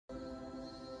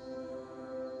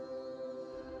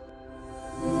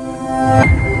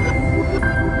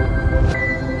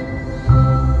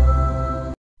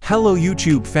Hello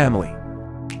YouTube family.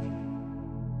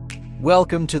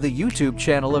 Welcome to the YouTube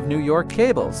channel of New York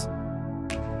Cables.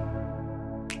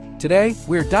 Today,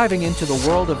 we're diving into the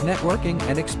world of networking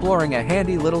and exploring a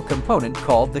handy little component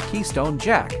called the Keystone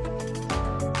Jack.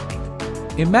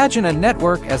 Imagine a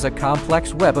network as a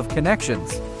complex web of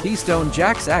connections. Keystone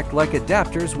jacks act like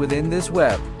adapters within this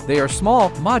web. They are small,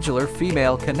 modular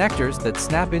female connectors that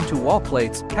snap into wall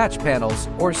plates, patch panels,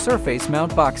 or surface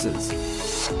mount boxes.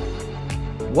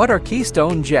 What are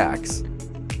Keystone jacks?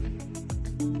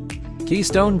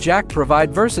 Keystone Jack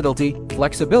provide versatility,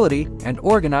 flexibility, and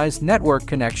organized network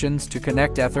connections to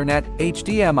connect Ethernet,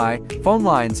 HDMI, phone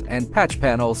lines, and patch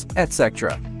panels,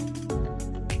 etc.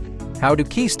 How do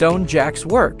Keystone jacks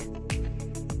work?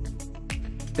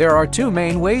 There are two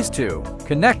main ways to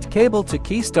connect cable to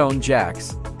Keystone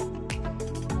jacks.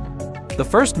 The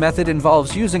first method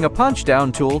involves using a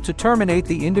punch-down tool to terminate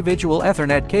the individual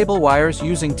Ethernet cable wires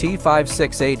using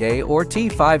T568A or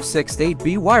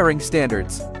T568B wiring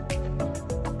standards.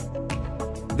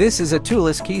 This is a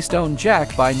toolless Keystone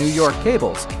Jack by New York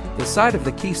Cables. The side of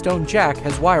the Keystone Jack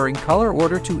has wiring color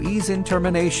order to ease in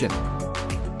termination.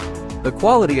 The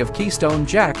quality of Keystone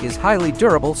Jack is highly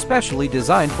durable, specially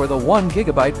designed for the 1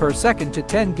 GB per second to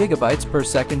 10 GB per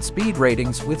second speed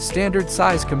ratings with standard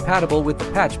size compatible with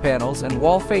the patch panels and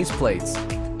wall faceplates.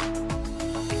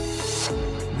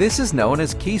 This is known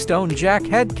as Keystone Jack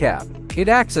head cap. It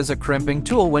acts as a crimping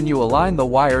tool when you align the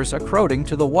wires according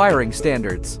to the wiring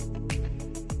standards.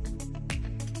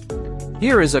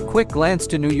 Here is a quick glance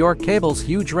to New York Cable's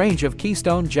huge range of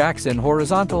Keystone jacks in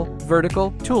horizontal,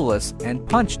 vertical, toolless, and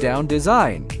punch-down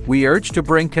design. We urge to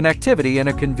bring connectivity in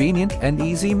a convenient and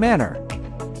easy manner.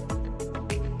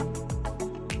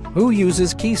 Who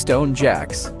uses Keystone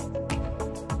jacks?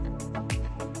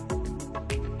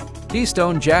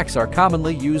 Keystone jacks are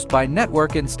commonly used by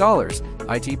network installers,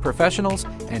 IT professionals,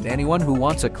 and anyone who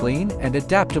wants a clean and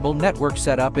adaptable network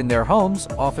setup in their homes,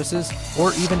 offices,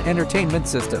 or even entertainment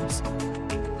systems.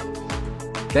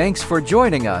 Thanks for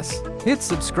joining us. Hit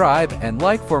subscribe and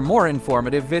like for more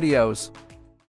informative videos.